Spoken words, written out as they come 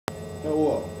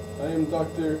Hello, I am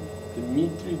Dr.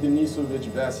 Dmitry Denisovich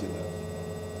Vasilev,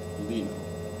 Lino.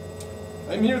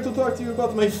 I'm here to talk to you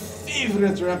about my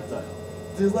favorite reptile,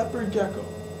 the leopard gecko,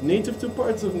 native to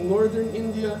parts of northern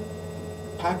India,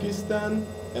 Pakistan,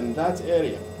 and that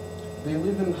area. They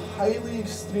live in highly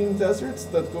extreme deserts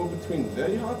that go between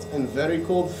very hot and very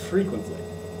cold frequently.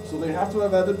 So they have to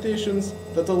have adaptations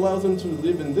that allow them to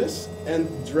live in this and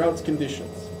drought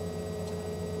conditions.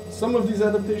 Some of these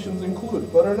adaptations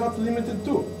include, but are not limited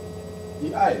to,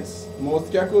 the eyes.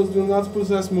 Most geckos do not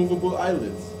possess movable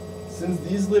eyelids. Since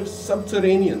these live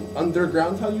subterranean,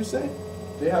 underground, how you say,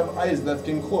 they have eyes that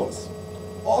can close.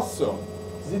 Also,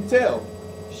 the tail,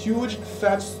 huge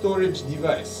fat storage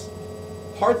device.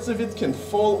 Parts of it can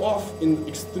fall off in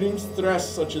extreme stress,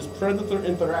 such as predator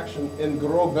interaction, and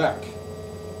grow back.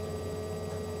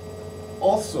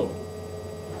 Also,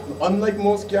 unlike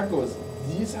most geckos,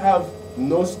 these have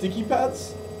no sticky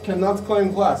pads, cannot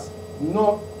climb glass,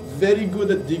 no, very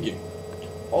good at digging.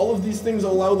 All of these things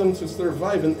allow them to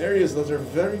survive in areas that are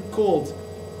very cold,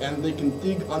 and they can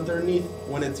dig underneath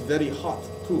when it's very hot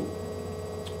too.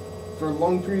 For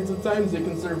long periods of time, they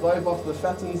can survive off the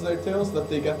fat in their tails that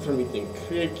they get from eating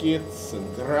crickets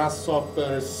and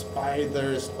grasshoppers,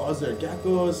 spiders, other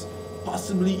geckos,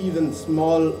 possibly even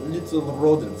small little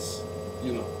rodents,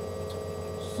 you know.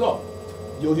 So,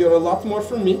 you'll hear a lot more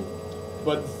from me,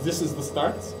 but this is the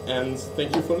start, and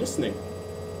thank you for listening.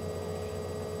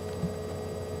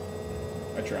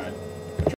 I tried.